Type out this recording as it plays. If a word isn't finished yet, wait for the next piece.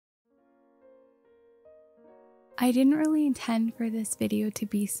I didn't really intend for this video to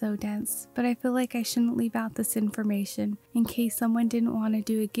be so dense, but I feel like I shouldn't leave out this information in case someone didn't want to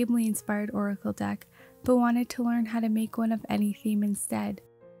do a Ghibli inspired oracle deck, but wanted to learn how to make one of any theme instead.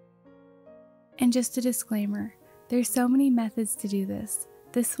 And just a disclaimer, there's so many methods to do this.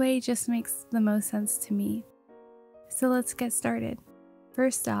 This way just makes the most sense to me. So let's get started.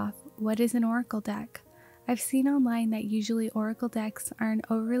 First off, what is an oracle deck? I've seen online that usually oracle decks are an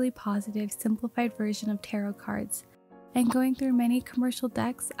overly positive, simplified version of tarot cards, and going through many commercial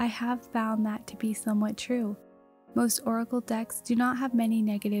decks, I have found that to be somewhat true. Most oracle decks do not have many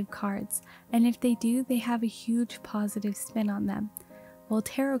negative cards, and if they do, they have a huge positive spin on them. While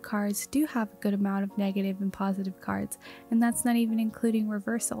tarot cards do have a good amount of negative and positive cards, and that's not even including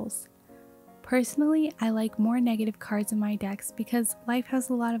reversals. Personally, I like more negative cards in my decks because life has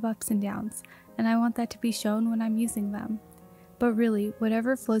a lot of ups and downs, and I want that to be shown when I'm using them. But really,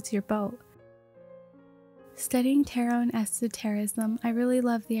 whatever floats your boat. Studying tarot and esotericism, I really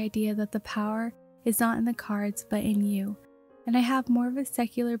love the idea that the power is not in the cards but in you. And I have more of a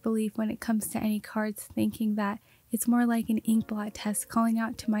secular belief when it comes to any cards, thinking that it's more like an inkblot test calling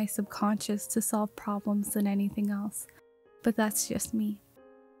out to my subconscious to solve problems than anything else. But that's just me.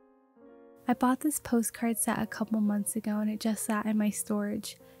 I bought this postcard set a couple months ago and it just sat in my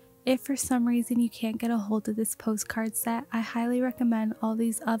storage. If for some reason you can't get a hold of this postcard set, I highly recommend all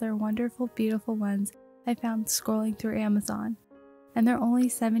these other wonderful, beautiful ones I found scrolling through Amazon. And they're only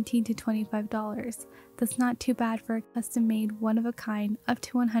 $17 to $25. That's not too bad for a custom-made, one-of-a-kind, up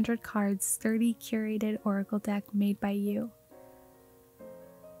to 100 cards, sturdy, curated oracle deck made by you.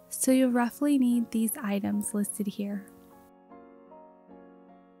 So you'll roughly need these items listed here.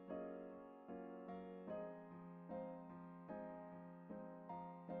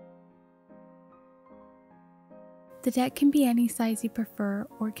 The deck can be any size you prefer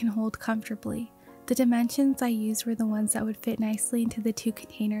or can hold comfortably. The dimensions I used were the ones that would fit nicely into the 2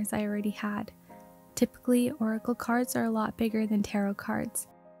 containers I already had. Typically, oracle cards are a lot bigger than tarot cards.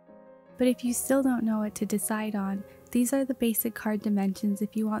 But if you still don't know what to decide on, these are the basic card dimensions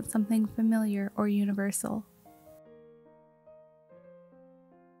if you want something familiar or universal.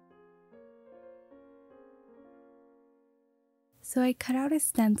 So I cut out a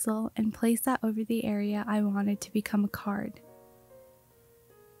stencil and placed that over the area I wanted to become a card.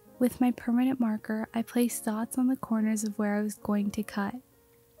 With my permanent marker, I placed dots on the corners of where I was going to cut.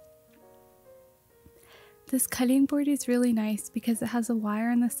 This cutting board is really nice because it has a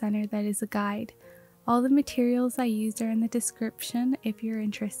wire in the center that is a guide. All the materials I used are in the description if you're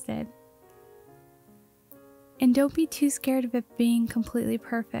interested. And don't be too scared of it being completely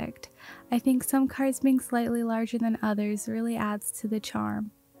perfect. I think some cards being slightly larger than others really adds to the charm.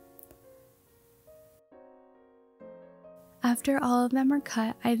 After all of them are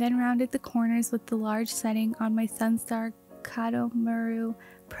cut, I then rounded the corners with the large setting on my Sunstar Kadomaru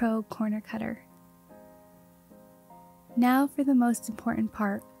Pro corner cutter. Now for the most important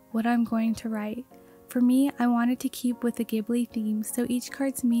part, what I'm going to write. For me, I wanted to keep with the Ghibli theme, so each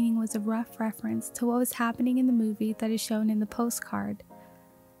card's meaning was a rough reference to what was happening in the movie that is shown in the postcard.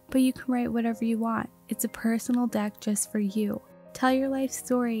 But you can write whatever you want. It's a personal deck just for you. Tell your life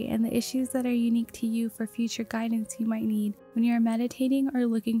story and the issues that are unique to you for future guidance you might need when you are meditating or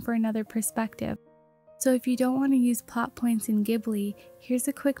looking for another perspective. So if you don't want to use plot points in Ghibli, here's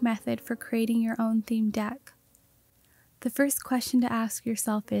a quick method for creating your own theme deck. The first question to ask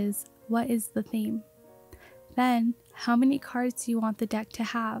yourself is, what is the theme? Then, how many cards do you want the deck to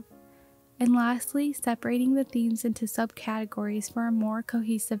have? And lastly, separating the themes into subcategories for a more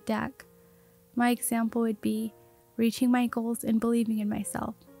cohesive deck. My example would be reaching my goals and believing in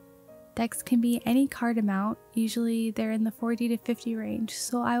myself. Decks can be any card amount, usually they're in the 40 to 50 range,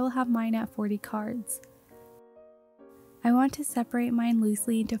 so I will have mine at 40 cards. I want to separate mine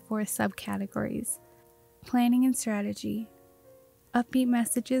loosely into 4 subcategories: planning and strategy, upbeat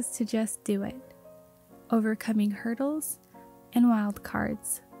messages to just do it, overcoming hurdles, and wild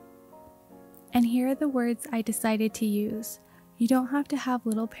cards. And here are the words I decided to use. You don't have to have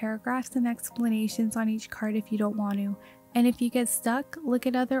little paragraphs and explanations on each card if you don't want to, and if you get stuck, look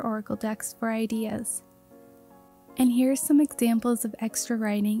at other oracle decks for ideas. And here's some examples of extra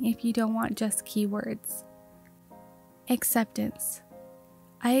writing if you don't want just keywords. Acceptance.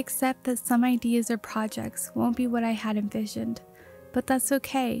 I accept that some ideas or projects won't be what I had envisioned, but that's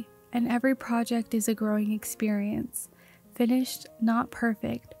okay. And every project is a growing experience. Finished, Not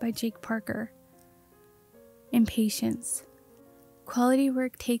Perfect by Jake Parker. Impatience. Quality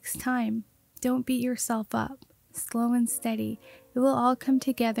work takes time. Don't beat yourself up. Slow and steady. It will all come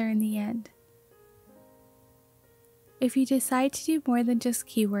together in the end. If you decide to do more than just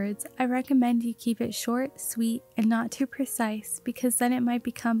keywords, I recommend you keep it short, sweet, and not too precise because then it might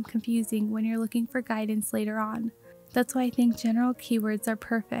become confusing when you're looking for guidance later on. That's why I think general keywords are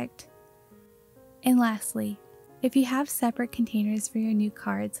perfect. And lastly, if you have separate containers for your new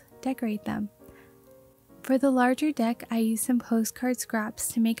cards, decorate them. For the larger deck, I used some postcard scraps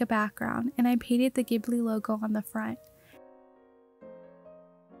to make a background, and I painted the Ghibli logo on the front.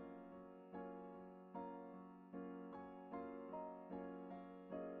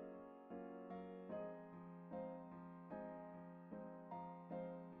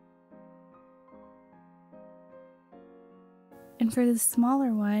 And for the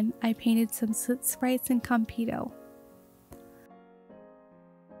smaller one, I painted some soot sprites and Compito.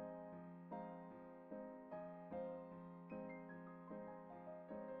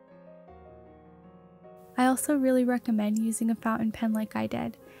 I also really recommend using a fountain pen like I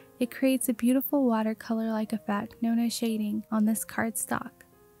did. It creates a beautiful watercolor-like effect known as shading on this cardstock.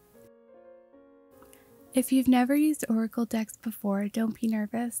 If you've never used Oracle decks before, don't be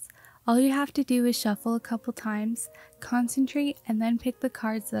nervous. All you have to do is shuffle a couple times, concentrate, and then pick the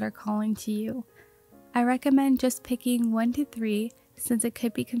cards that are calling to you. I recommend just picking 1 to 3 since it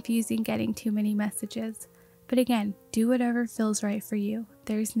could be confusing getting too many messages. But again, do whatever feels right for you.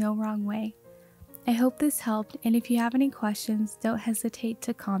 There's no wrong way. I hope this helped, and if you have any questions, don't hesitate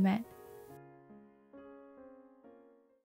to comment.